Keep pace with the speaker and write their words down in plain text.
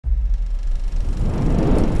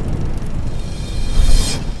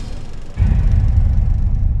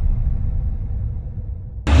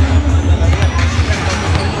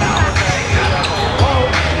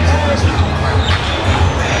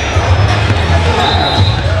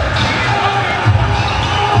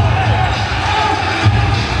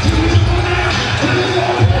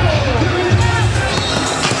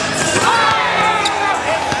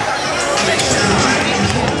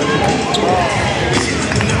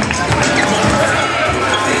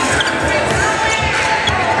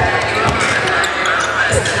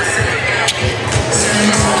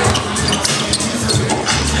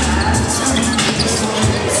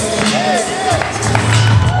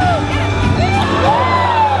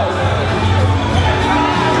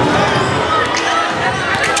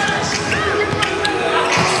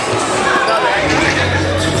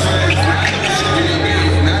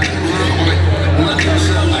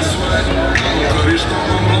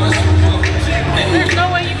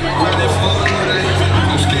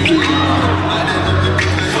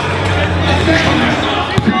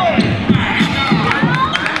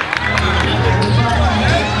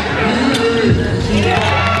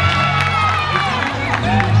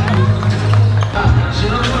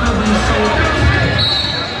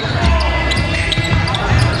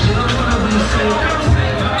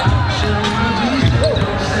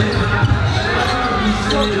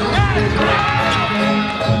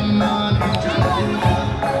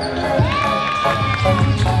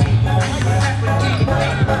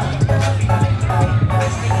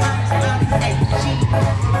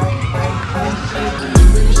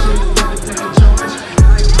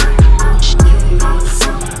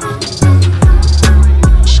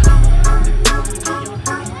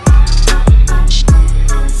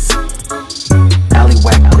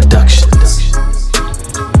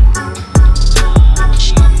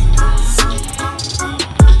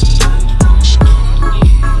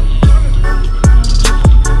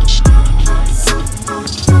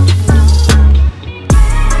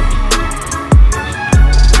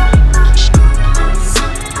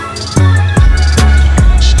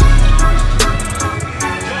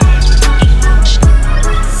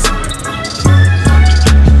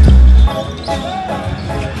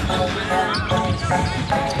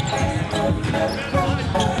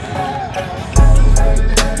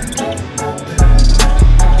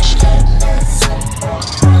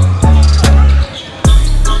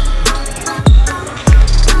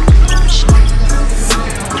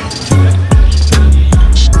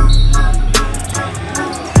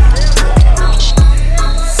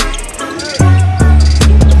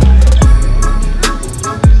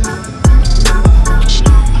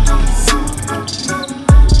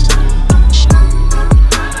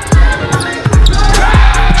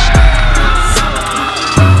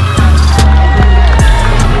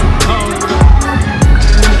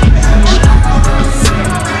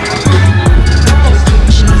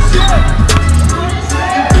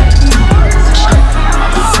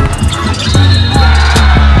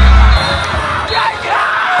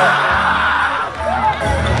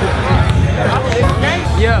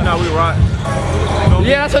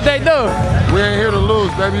Yeah, that's what they do. We ain't here to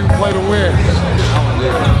lose, baby. We play to win.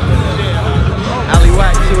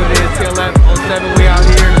 Alleyway, see what it is. TLF 07, we out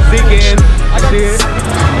here in the Zeke-End. See it?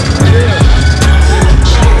 Yeah.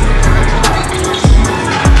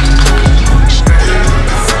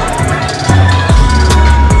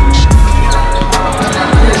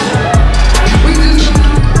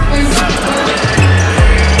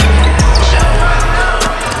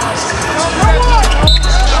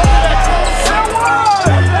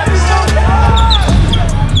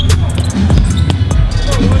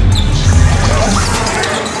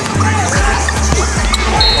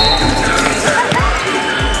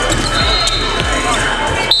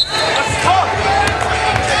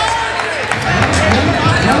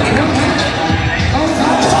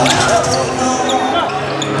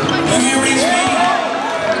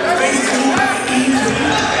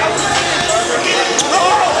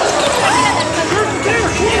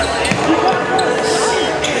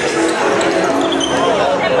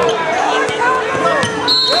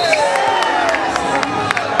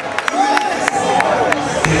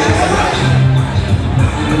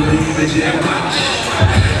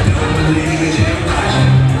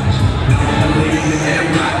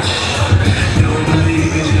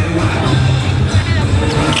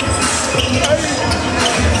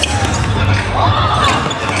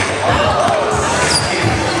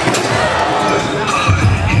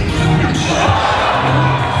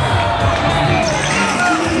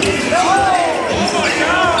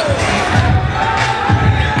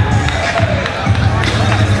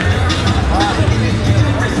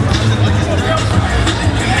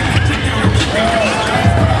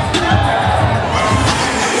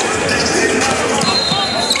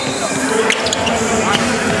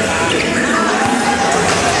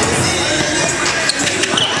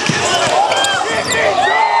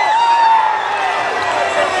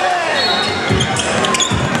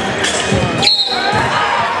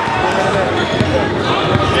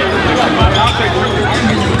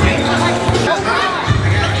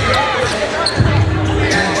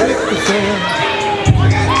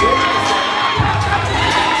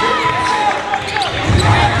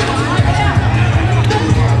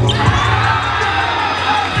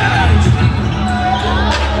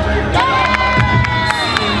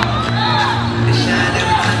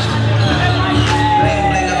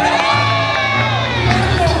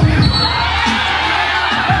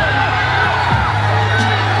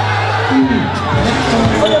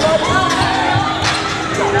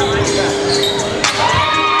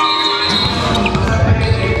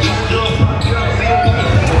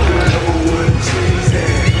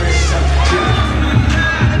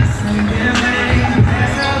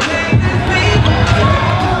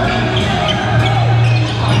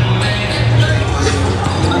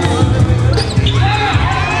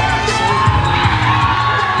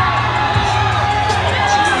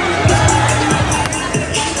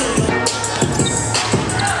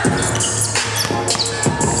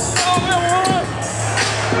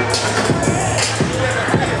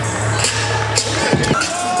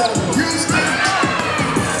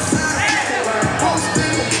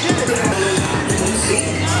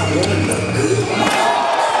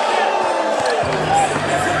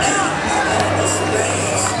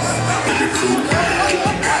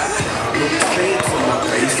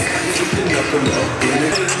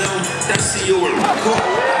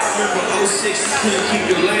 Remember 06, couldn't keep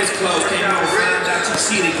your legs closed. Came out and found out you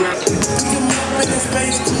see the ground.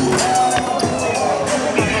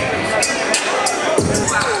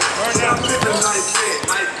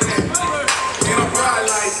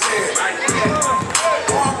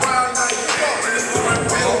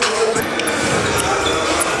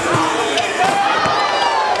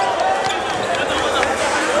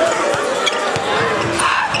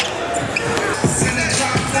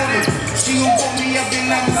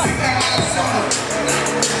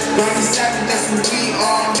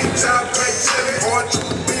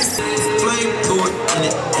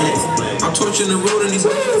 I'm torching the road and these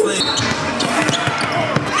flames.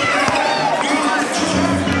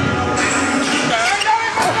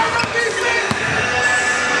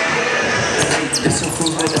 It's a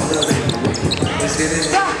proof that I'm loving. Let's get it.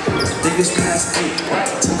 Niggas past 8.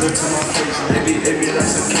 To go to my face. Maybe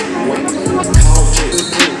that's a cake. Wait. Call Chase.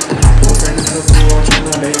 Boyfriend is the floor. I'm trying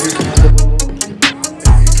to make it.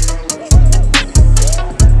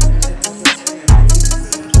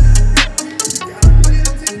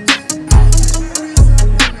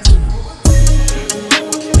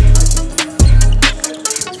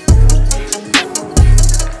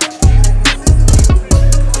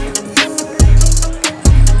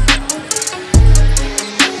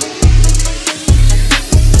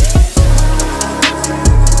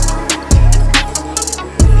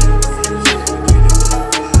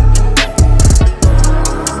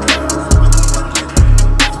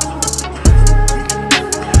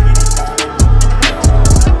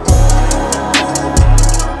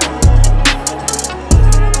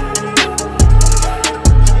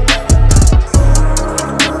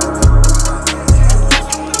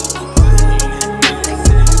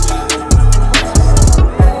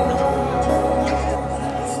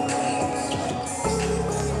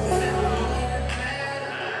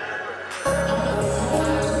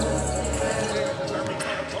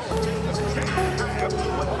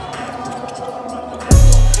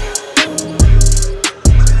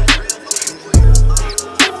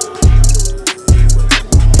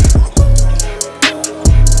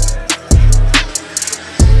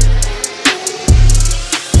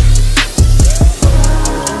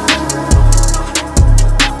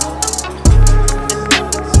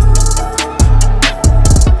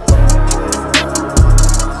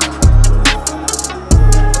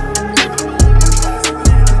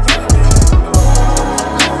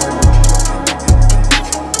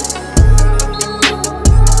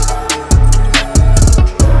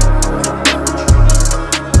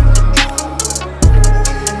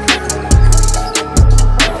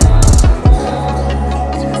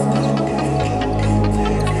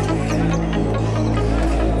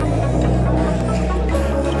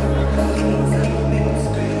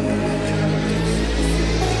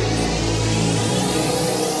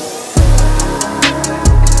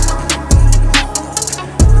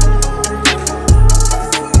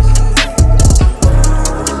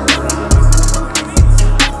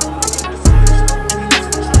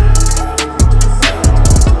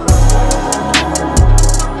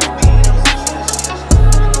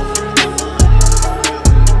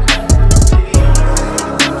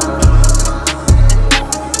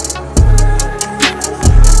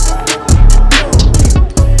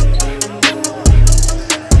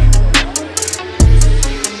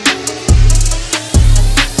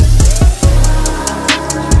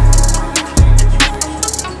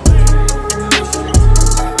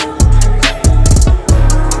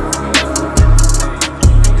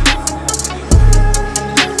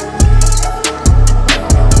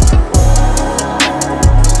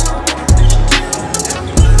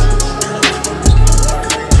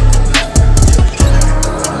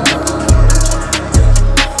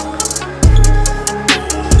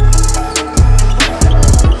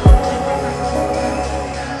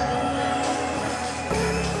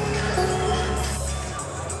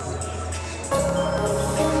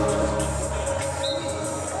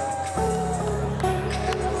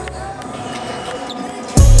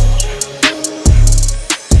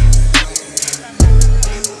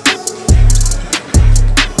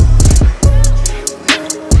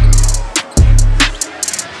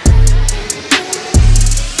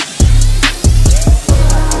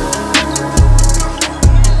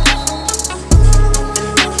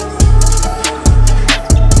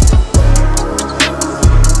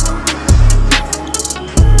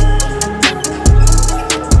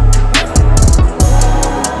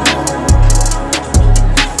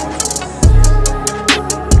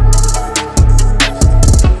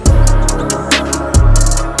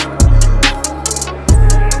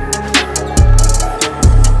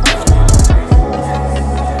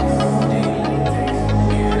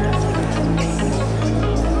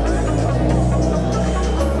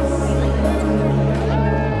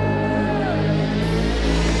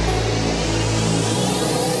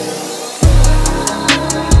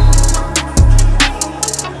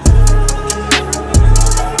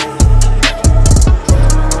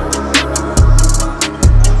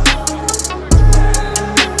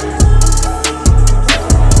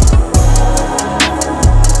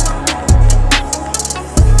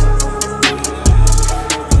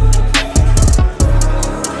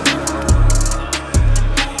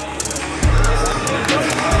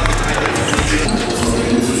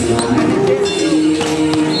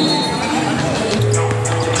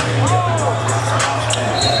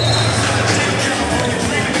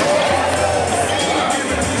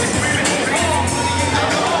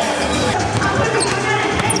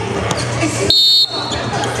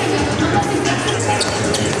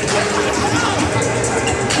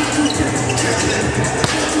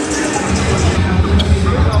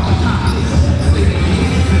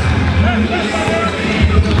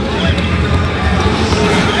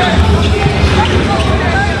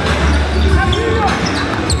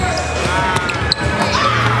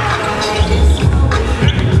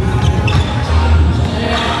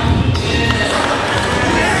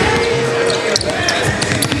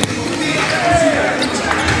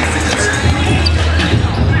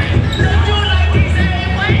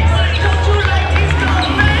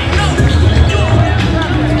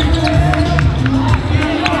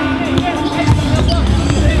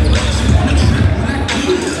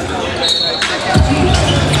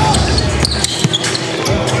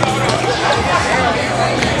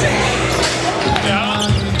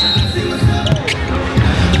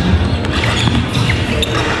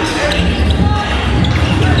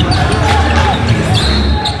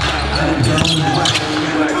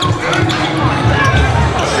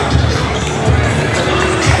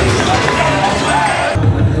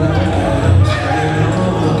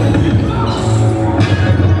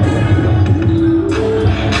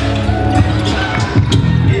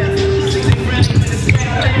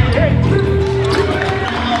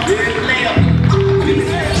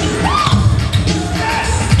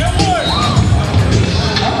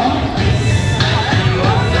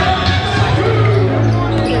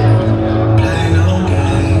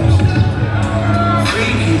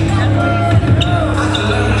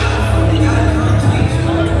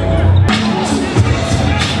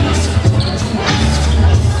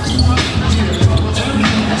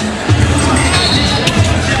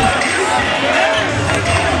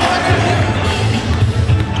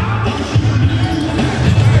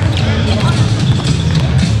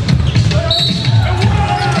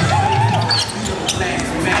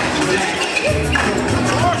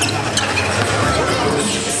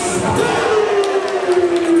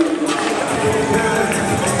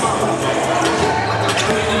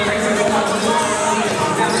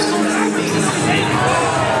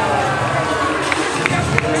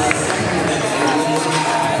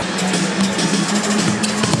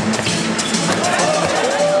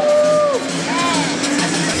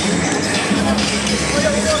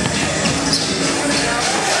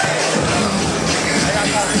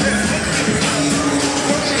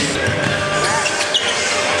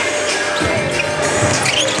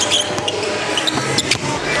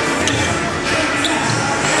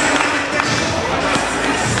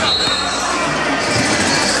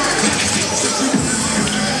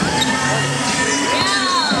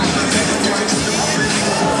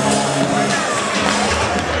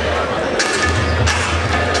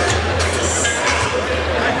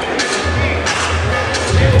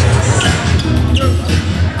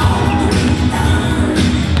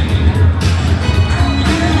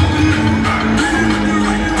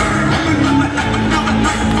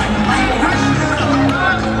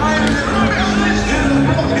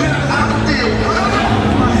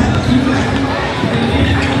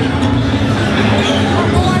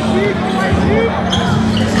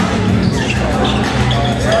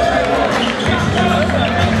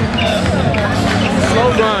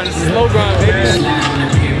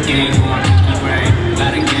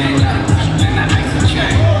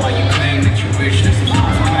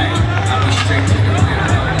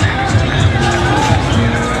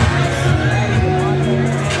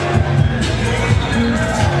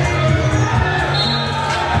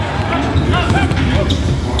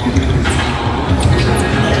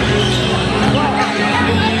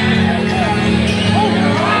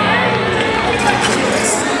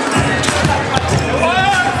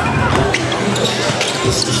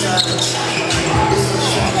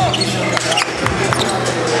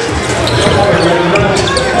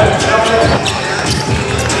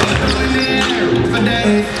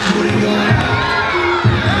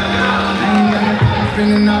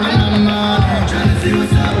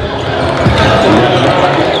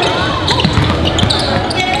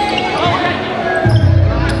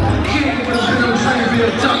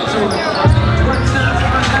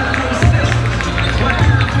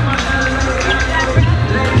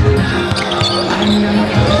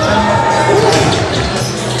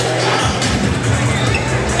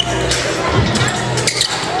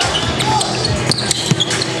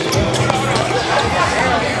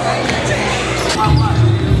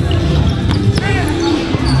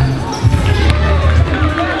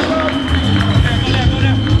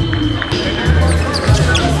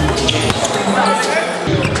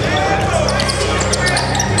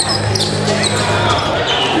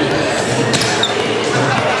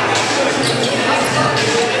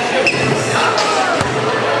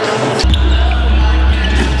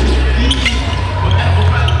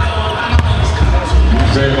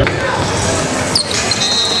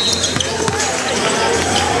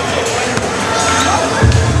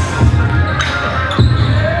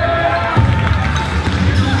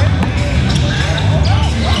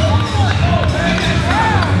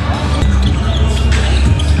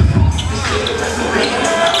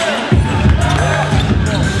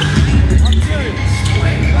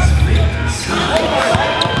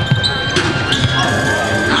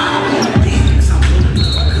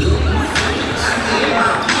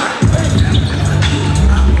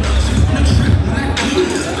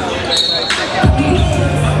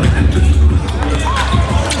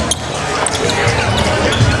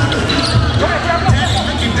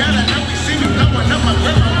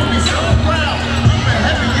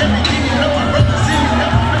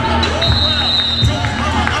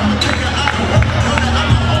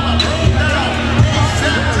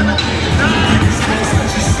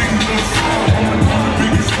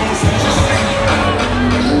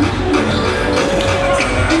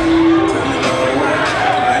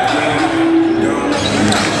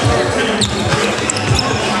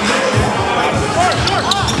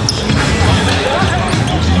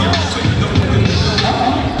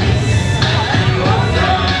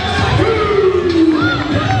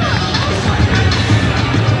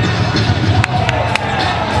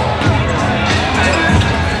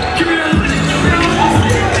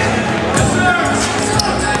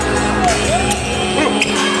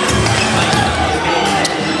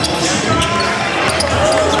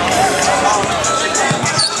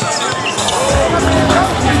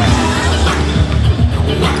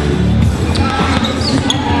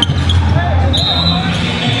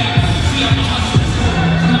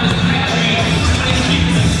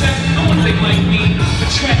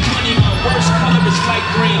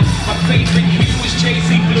 favorite hue is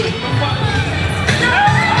Jay-Z blue.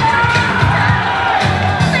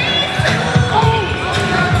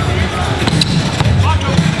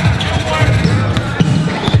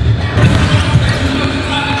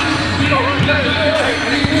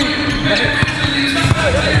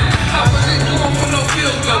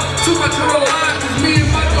 Too much on the line, 'cause me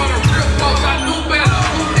and my daughter real close. I knew better.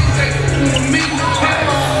 Who thinks they fooling me?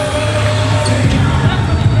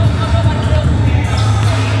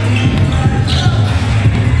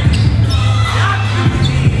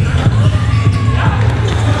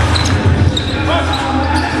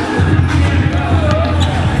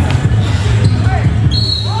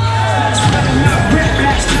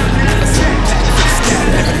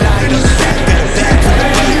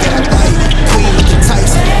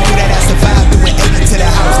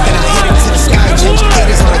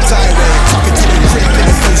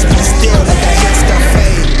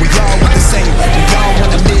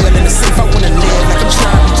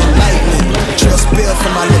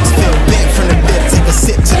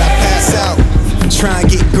 Try and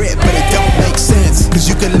get grit, but it don't make sense, cause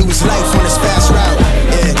you can lose life on this fast route.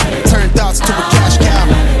 Yeah, turn thoughts to a cash cow.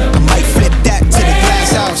 I might flip that to the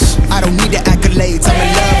glass house. I don't need the accolades, I'm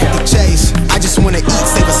in love with the chase. I just wanna eat,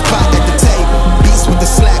 save a spot at the table. Beast with the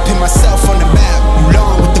slap, hit myself on the map. You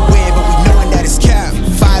long with the wind, but we knowing that it's cap.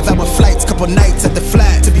 5-hour flights, couple nights at the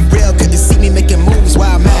flat. To be real, couldn't see me making moves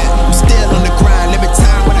while I'm at. I'm still on the grind, limit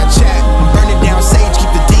time when I chat. I'm burning down sage,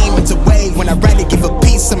 keep the demons away. When I write it, give a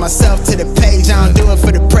piece of myself to the page. I don't do it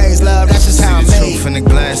for the praise, love, that's just how I'm made. See the truth in the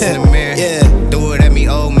glass in the mirror. Yeah. Do it at me,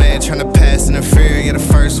 old man, tryna pass interfere. You're the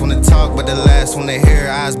first one to talk, but the last one to hear.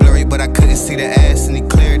 Eyes blurry, but I couldn't see the ass, and he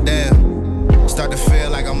cleared down. Start to feel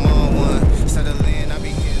like I'm on